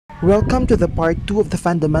Welcome to the part 2 of the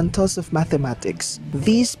fundamentals of mathematics.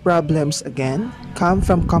 These problems again come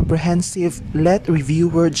from comprehensive Let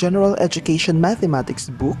Reviewer General Education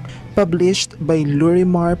Mathematics book published by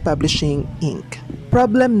Lurimar Publishing Inc.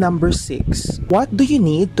 Problem number 6. What do you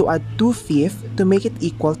need to add 2/5 to make it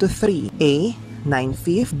equal to 3? A.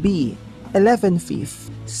 9/5, B. 11/5,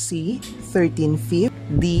 C. 13/5,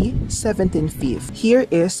 D. 17/5. Here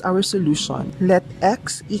is our solution. Let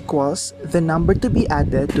x equals the number to be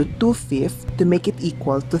added to 2/5 to make it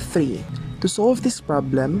equal to 3. To solve this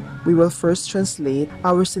problem, we will first translate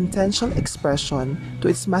our sentential expression to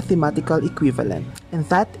its mathematical equivalent, and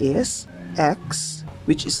that is x,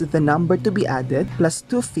 which is the number to be added, plus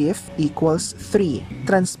 2/5 equals 3.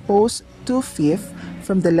 Transpose 2/5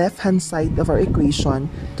 from the left-hand side of our equation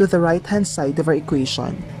to the right-hand side of our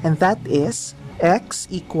equation, and that is x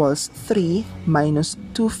equals 3 minus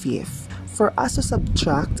 2/5. For us to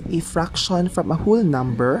subtract a fraction from a whole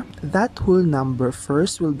number, that whole number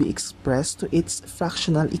first will be expressed to its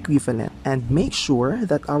fractional equivalent, and make sure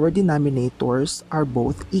that our denominators are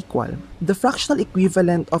both equal. The fractional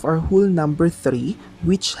equivalent of our whole number 3,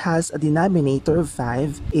 which has a denominator of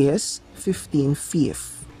 5, is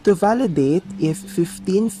 15/5. To validate if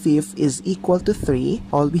 15/5 is equal to 3,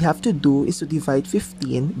 all we have to do is to divide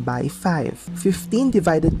 15 by 5. 15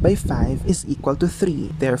 divided by 5 is equal to 3.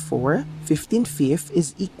 Therefore, 15/5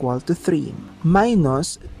 is equal to 3.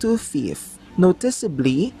 Minus 2/5.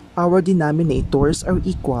 Noticeably, our denominators are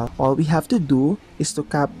equal. All we have to do is to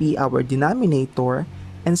copy our denominator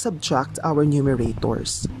and subtract our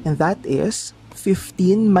numerators. And that is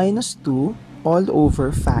 15 minus 2 all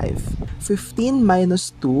over 5. 15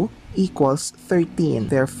 minus 2 equals 13.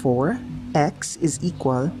 Therefore, x is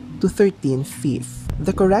equal to 13/5.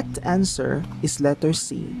 The correct answer is letter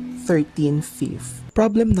C, 13/5.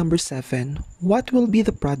 Problem number 7. What will be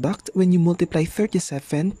the product when you multiply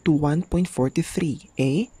 37 to 1.43?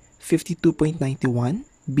 A. 52.91,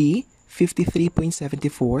 B.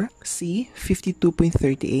 53.74, C.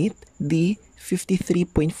 52.38, D.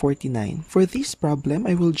 53.49. For this problem,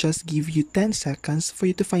 I will just give you 10 seconds for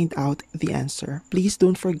you to find out the answer. Please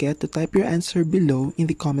don't forget to type your answer below in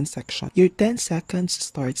the comment section. Your 10 seconds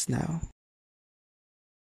starts now.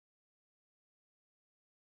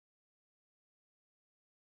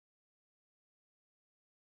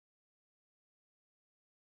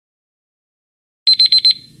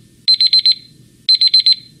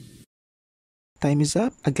 Time is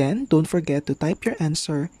up. Again, don't forget to type your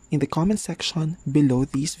answer in the comment section below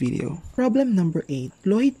this video. Problem number 8.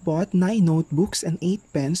 Lloyd bought 9 notebooks and 8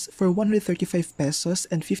 pens for 135 pesos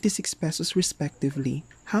and 56 pesos respectively.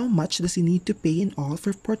 How much does he need to pay in all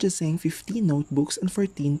for purchasing 15 notebooks and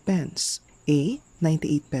 14 pens? A.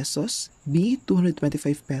 98 pesos, B.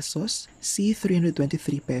 225 pesos, C.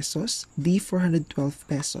 323 pesos, D. 412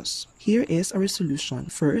 pesos. Here is our solution.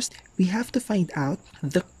 First, we have to find out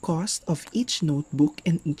the cost of each notebook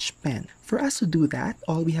and each pen. For us to do that,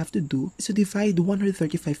 all we have to do is to divide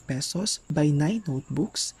 135 pesos by 9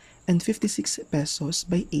 notebooks and 56 pesos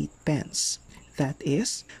by 8 pens. That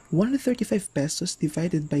is, 135 pesos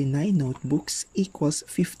divided by 9 notebooks equals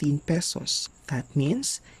 15 pesos. That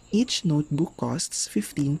means each notebook costs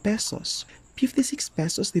 15 pesos. 56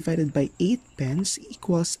 pesos divided by 8 pens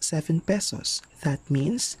equals 7 pesos. That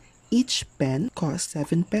means each pen costs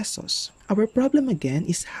 7 pesos. Our problem again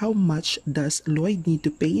is how much does Lloyd need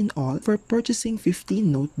to pay in all for purchasing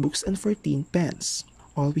 15 notebooks and 14 pens.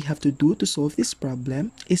 All we have to do to solve this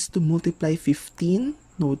problem is to multiply 15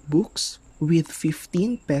 notebooks with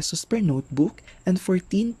 15 pesos per notebook and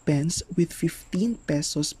 14 pens with 15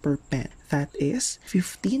 pesos per pen. That is,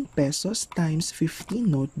 15 pesos times 15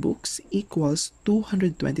 notebooks equals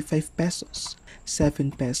 225 pesos. 7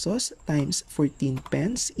 pesos times 14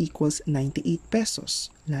 pens equals 98 pesos.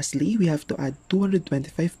 Lastly, we have to add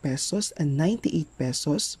 225 pesos and 98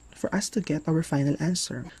 pesos for us to get our final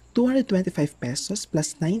answer. 225 pesos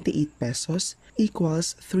plus 98 pesos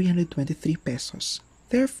equals 323 pesos.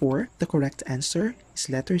 Therefore, the correct answer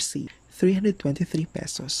is letter C, 323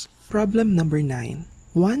 pesos. Problem number 9.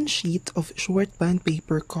 One sheet of short bond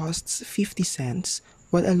paper costs 50 cents,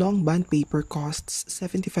 while a long bond paper costs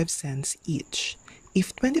 75 cents each.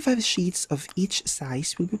 If 25 sheets of each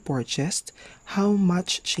size will be purchased, how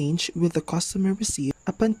much change will the customer receive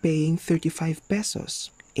upon paying 35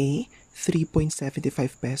 pesos? A.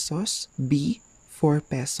 3.75 pesos, B. 4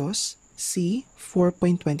 pesos, C.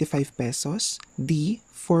 4.25 pesos, D.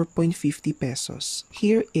 4.50 pesos.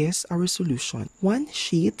 Here is our solution. One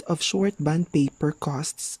sheet of short bond paper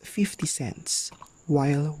costs 50 cents,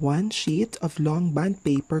 while one sheet of long band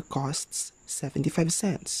paper costs 75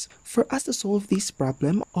 cents. For us to solve this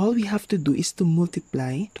problem, all we have to do is to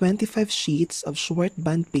multiply 25 sheets of short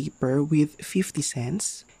band paper with 50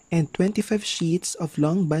 cents and 25 sheets of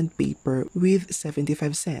long band paper with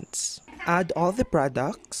 75 cents. Add all the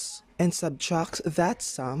products and subtract that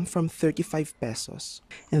sum from 35 pesos.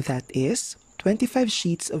 And that is 25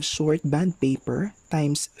 sheets of short band paper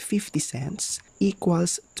times 50 cents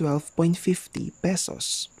equals 12.50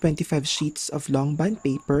 pesos. 25 sheets of long band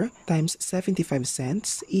paper times 75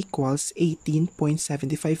 cents equals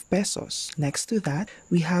 18.75 pesos. Next to that,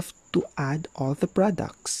 we have to add all the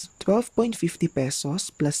products. 12.50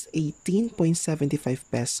 pesos plus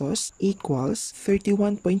 18.75 pesos equals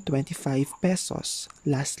 31.25 pesos.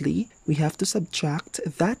 Lastly, we have to subtract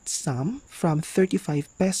that sum from 35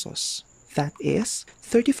 pesos. That is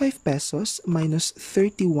 35 pesos minus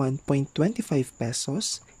 31.25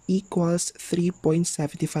 pesos equals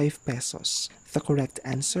 3.75 pesos. The correct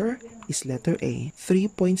answer is letter A,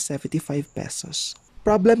 3.75 pesos.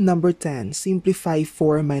 Problem number 10. Simplify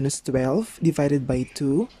 4 minus 12 divided by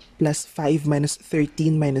 2 plus 5 minus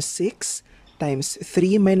 13 minus 6 times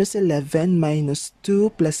 3 minus 11 minus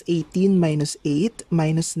 2 plus 18 minus 8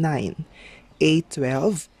 minus 9. A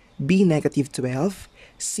 12, B negative 12,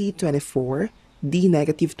 C 24, D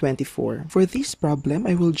negative 24. For this problem,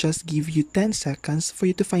 I will just give you 10 seconds for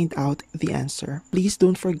you to find out the answer. Please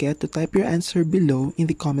don't forget to type your answer below in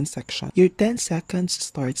the comment section. Your 10 seconds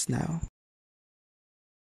starts now.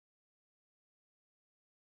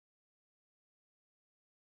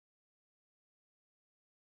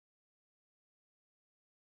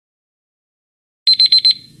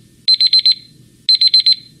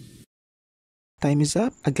 Time is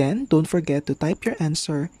up. Again, don't forget to type your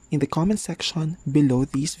answer in the comment section below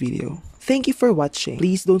this video. Thank you for watching.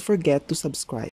 Please don't forget to subscribe.